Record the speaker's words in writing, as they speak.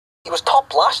He was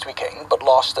top last weekend, but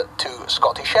lost it to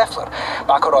Scotty Scheffler.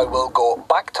 McIlroy will go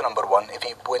back to number one if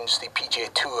he wins the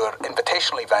PGA Tour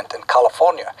Invitational event in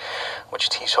California, which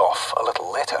tees off a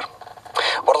little later.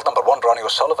 World number one Ronnie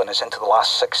O'Sullivan is into the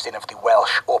last 16 of the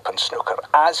Welsh Open snooker,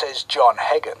 as is John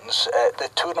Higgins. The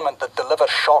tournament that delivers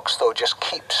shocks, though, just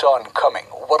keeps on coming.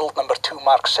 World number two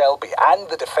Mark Selby and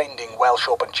the defending Welsh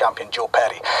Open champion Joe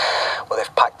Perry, well,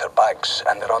 they've packed their bags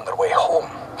and they're on their way home.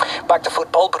 Back to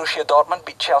football, Borussia Dortmund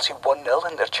beat Chelsea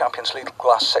 1-0 in their Champions League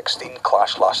last 16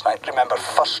 clash last night. Remember,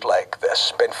 first leg,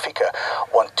 this, Benfica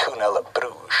won 2-0 at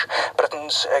Bruges.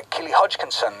 Britain's Keely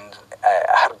Hodgkinson,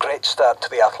 her great start to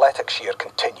the athletics year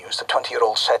continues. The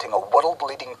 20-year-old setting a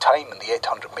world-leading time in the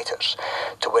 800 metres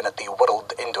to win at the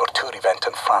World Indoor Tour event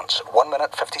in France. 1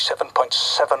 minute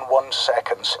 57.71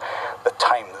 seconds, the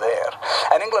time there.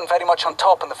 And England very much on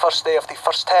top on the first day of the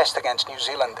first test against New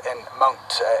Zealand in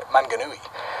Mount Maunganui.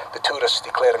 The tourists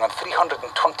declaring on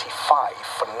 325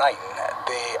 for 9.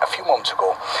 They, a few moments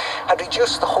ago, had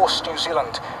reduced the host New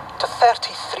Zealand to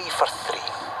 33 for 3.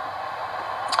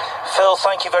 Phil,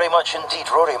 thank you very much indeed.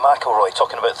 Rory McIlroy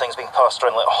talking about things being passed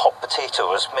around like a hot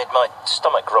potato has made my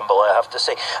stomach grumble, I have to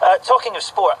say. Talking of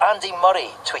sport, Andy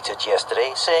Murray tweeted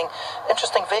yesterday saying,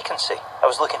 interesting vacancy. I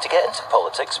was looking to get into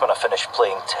politics when I finished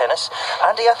playing tennis.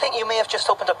 Andy, I think you may have just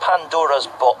opened a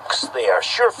Pandora's box there.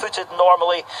 Sure-footed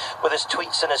normally with his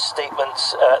tweets and his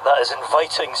statements. That is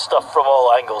inviting stuff from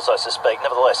all angles, I suspect.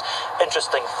 Nevertheless,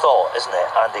 interesting thought, isn't it,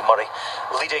 Andy Murray?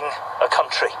 Leading a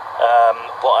country.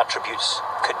 What attributes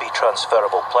could be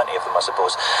transferable? Plenty of them, I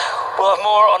suppose. We'll have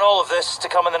more on all of this to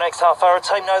come in the next half hour.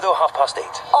 Time now, though, 8:30.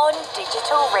 On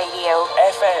digital radio,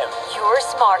 FM, your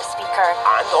smart speaker,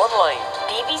 and online,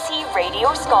 BBC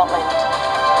Radio Scotland.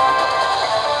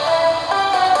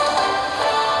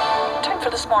 For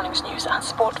this morning's news and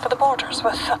sport for the Borders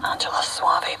with Angela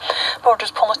Suave. Borders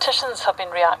politicians have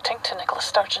been reacting to Nicola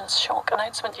Sturgeon's shock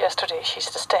announcement yesterday. She's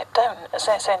to step down as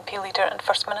SNP leader and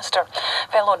First Minister.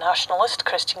 Fellow nationalist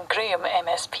Christine Graham,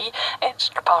 MSP,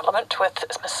 entered Parliament with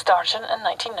Miss Sturgeon in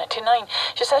 1999.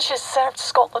 She says she's served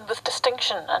Scotland with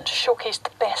distinction and showcased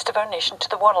the best of our nation to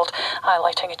the world,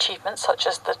 highlighting achievements such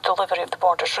as the delivery of the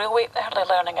Borders Railway, early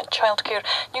learning and childcare,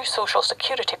 new social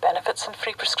security benefits and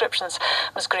free prescriptions.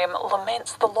 Ms Graham laments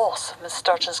the loss of Ms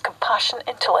Sturgeon's compassion,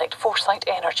 intellect, foresight,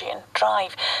 energy and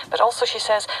drive. But also, she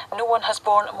says, no one has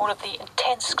borne more of the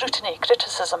intense scrutiny,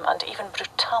 criticism and even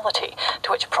brutality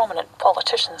to which prominent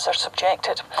politicians are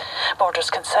subjected. Borders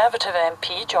Conservative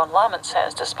MP John Lamont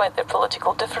says despite their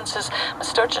political differences, Ms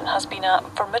Sturgeon has been a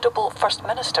formidable First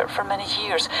Minister for many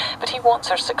years, but he wants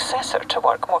her successor to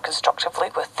work more constructively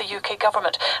with the UK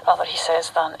government, rather, he says,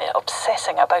 than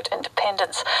obsessing about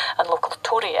independence. And local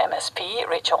Tory MSP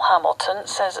Rachel Hamilton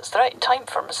says it's the right time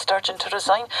for Ms Sturgeon to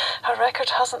resign. Her record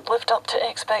hasn't lived up to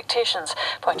expectations,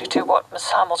 pointing to what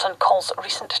Ms Hamilton calls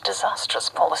recent disastrous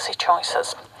policy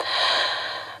choices.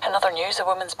 In other news, a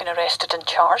woman's been arrested and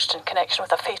charged in connection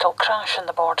with a fatal crash in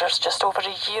the Borders just over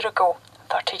a year ago.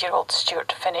 30-year-old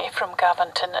Stuart Finney from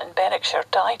Gaventon in Berwickshire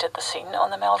died at the scene on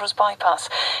the Melrose bypass.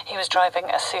 He was driving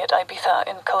a Seat Ibiza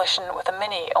in collision with a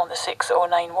Mini on the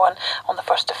 6091 on the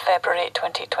 1st of February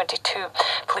 2022.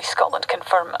 Police Scotland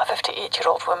confirm a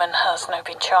 58-year-old woman has now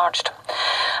been charged.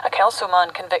 A Kelso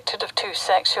man convicted of 2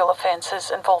 sexual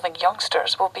offences involving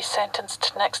youngsters will be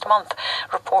sentenced next month.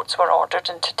 Reports were ordered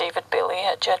into David Bailey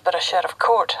at Jedburgh Sheriff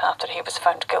Court after he was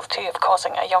found guilty of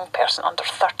causing a young person under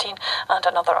 13 and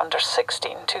another under 16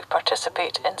 to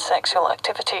participate in sexual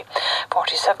activity.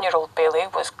 47-year-old Bailey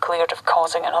was cleared of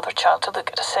causing another child to look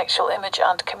at a sexual image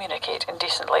and communicate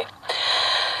indecently.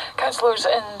 Councillors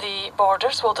in the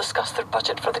Borders will discuss their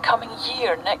budget for the coming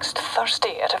year next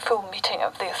Thursday at a full meeting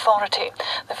of the authority.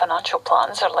 The financial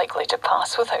plans are likely to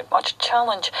pass without much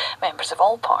challenge. Members of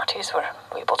all parties were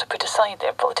able to put aside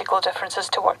their political differences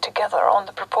to work together on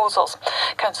the proposals.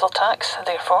 Council tax,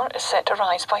 therefore, is set to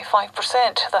rise by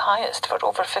 5%, the highest for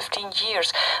over 15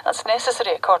 years. That's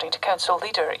necessary, according to Council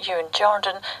leader Ewan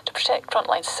Jardine, to protect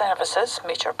frontline services,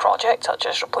 major projects such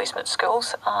as replacement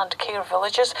schools and care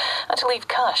villages, and to leave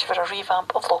cash for a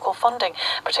revamp of local funding,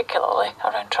 particularly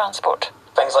around transport.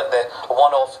 Things like the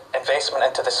one-off investment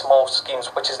into the small schemes,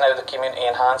 which is now the Community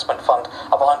Enhancement Fund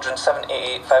of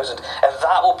 178,000, and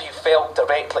that will be felt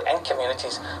directly in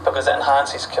communities because it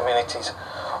enhances communities.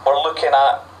 We're looking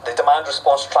at the demand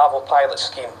response travel pilot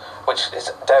scheme, which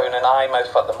is down in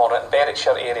Eyemouth at the moment, in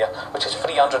Berwickshire area, which is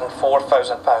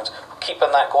 £304,000.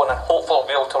 Keeping that going, and hopefully we'll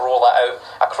be able to roll that out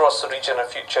across the region in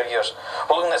future years.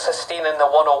 We're looking at sustaining the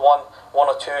 101,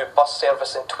 102 bus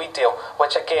service in Tweeddale,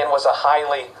 which again was a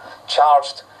highly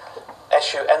charged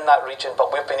issue in that region,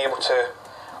 but we've been able to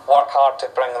work hard to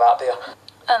bring that there.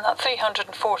 And that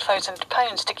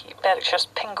 £304,000 to keep Berkshire's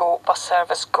Pingo bus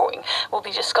service going will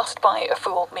be discussed by a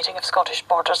full meeting of Scottish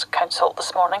Borders Council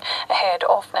this morning ahead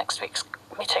of next week's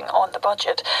meeting on the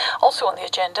budget. Also on the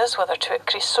agenda is whether to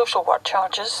increase social work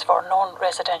charges for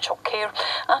non-residential care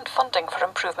and funding for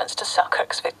improvements to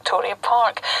Selkirk's Victoria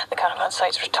Park. The caravan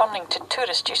site's returning to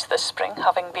tourist use this spring,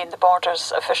 having been the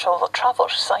Borders' official traveller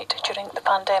site during the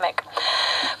pandemic.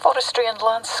 Forestry and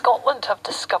Land Scotland have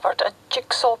discovered a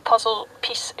jigsaw puzzle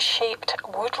piece-shaped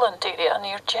woodland area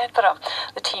near Jedburgh.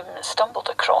 The team stumbled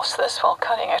across this while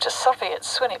carrying out a survey at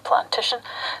Swinney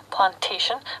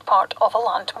Plantation, part of a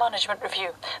land management review.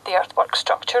 The earthwork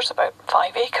structures, about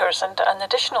 5 acres, and an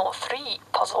additional 3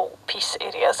 puzzle piece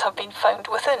areas have been found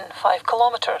within 5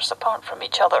 kilometres apart from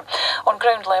each other. On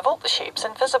ground level, the shape's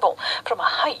invisible. From a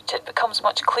height, it becomes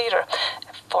much clearer.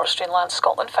 Forestry and Land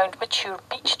Scotland found mature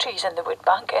beech trees in the wood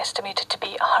bank, estimated to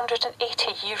be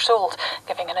 180 years old,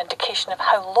 giving an indication of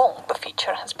how long the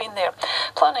feature has been there.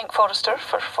 Planning Forester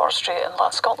for Forestry and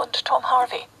Land Scotland, Tom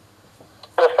Harvey.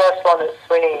 The first one at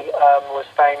Swinney was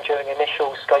found during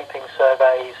initial scoping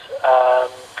surveys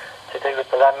to do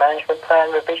with the land management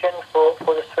plan revision for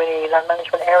the Swinney land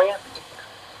management area.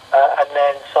 And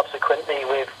then subsequently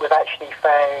we've actually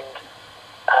found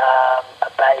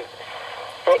about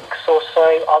 6 or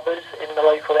so others in the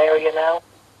local area now.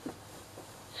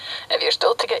 If you're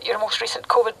still to get your most recent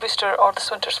COVID booster or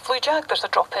this winter's flu jab, there's a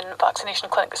drop-in vaccination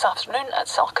clinic this afternoon at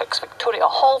Selkirk's Victoria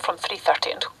Hall from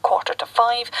 3:30 and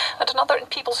 4:45, and another in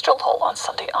People's Drill Hall on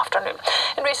Sunday afternoon.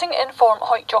 In racing, in-form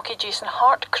Hoyt jockey Jason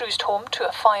Hart cruised home to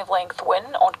a 5-length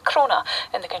win on Crona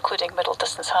in the concluding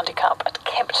middle-distance handicap at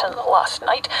Kempton last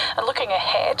night. And looking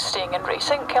ahead, staying in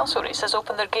racing, Kelso races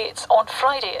open their gates on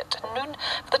Friday at noon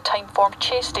for the Timeform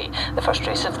Chase Day. The first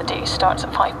race of the day starts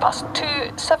at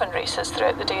 2:05, 7 races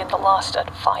throughout the day and the last at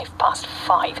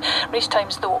 5:05. Race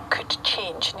times, though, could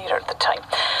change nearer the time.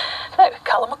 Now,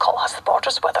 Callum McCall has the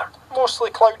Borders weather.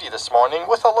 Mostly cloudy this morning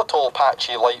with a little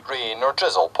patchy light rain or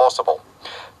drizzle possible.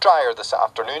 Drier this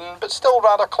afternoon, but still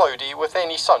rather cloudy with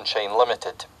any sunshine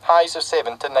limited. Highs of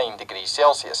 7 to 9 degrees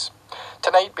Celsius.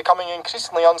 Tonight becoming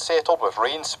increasingly unsettled with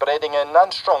rain spreading in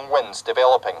and strong winds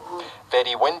developing.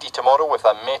 Very windy tomorrow with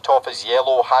a Met Office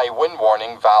yellow high wind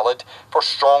warning valid for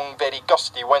strong, very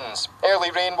gusty winds. Early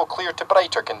rain will clear to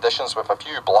brighter conditions with a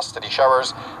few blustery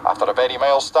showers. After a very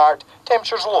mild start,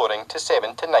 temperatures lowering to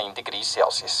 7 to 9 degrees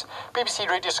Celsius. BBC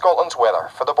Radio Scotland's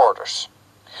weather for the Borders.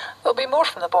 There'll be more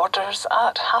from the Borders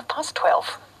at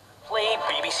 12:30. Play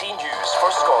BBC News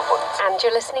for Scotland. And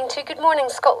you're listening to Good Morning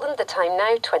Scotland, the time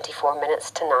now 24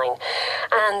 minutes to 9.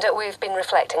 And we've been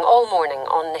reflecting all morning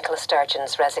on Nicola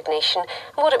Sturgeon's resignation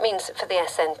and what it means for the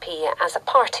SNP as a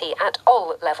party at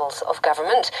all levels of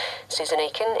government. Susan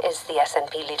Aiken is the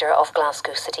SNP leader of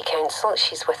Glasgow City Council.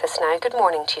 She's with us now. Good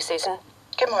morning to you, Susan.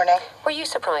 Good morning. Were you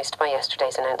surprised by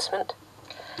yesterday's announcement?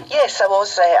 Yes, I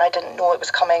was. I didn't know it was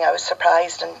coming. I was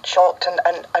surprised and shocked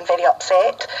and very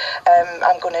upset.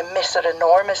 I'm going to miss her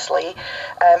enormously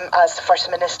as First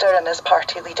Minister and as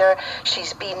party leader.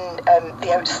 She's been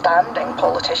the outstanding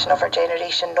politician of her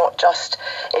generation, not just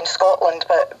in Scotland,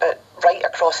 but right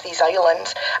across these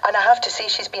islands. And I have to say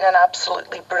she's been an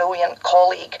absolutely brilliant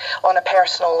colleague on a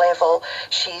personal level.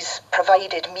 She's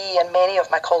provided me and many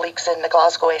of my colleagues in the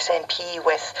Glasgow SNP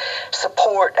with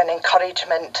support and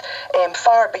encouragement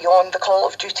far beyond the call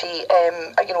of duty.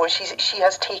 She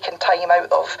has taken time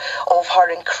out of her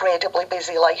incredibly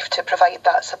busy life to provide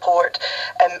that support.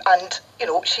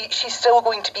 She's still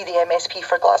going to be the MSP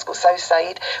for Glasgow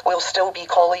Southside. We'll still be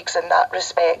colleagues in that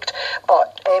respect,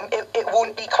 but it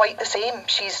won't be quite the same.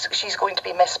 She's going to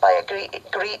be missed by a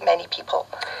great many people.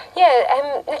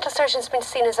 Yeah, Nicola Sturgeon's been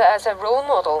seen as a role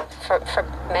model for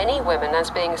many women as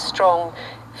being a strong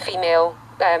female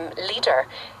leader.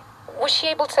 Was she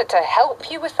able to help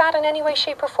you with that in any way,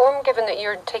 shape or form, given that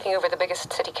you're taking over the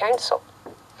biggest city council?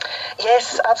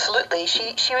 Yes, absolutely.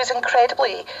 She was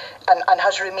incredibly and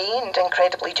has remained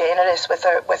incredibly generous with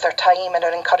her time and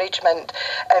her encouragement.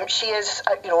 She is,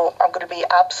 I'm going to be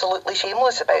absolutely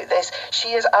shameless about this.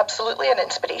 She is absolutely an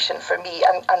inspiration for me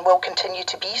and will continue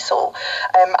to be so.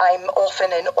 I'm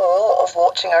often in awe of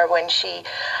watching her when she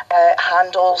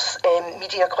handles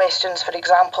media questions, for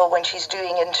example, when she's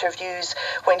doing interviews,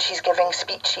 when she's giving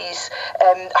speeches.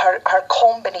 Her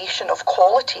combination of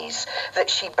qualities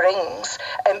that she brings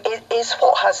is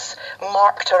what has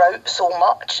marked her out so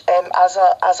much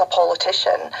as a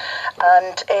politician,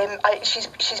 and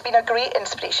she's been a great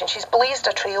inspiration. She's blazed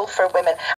a trail for women,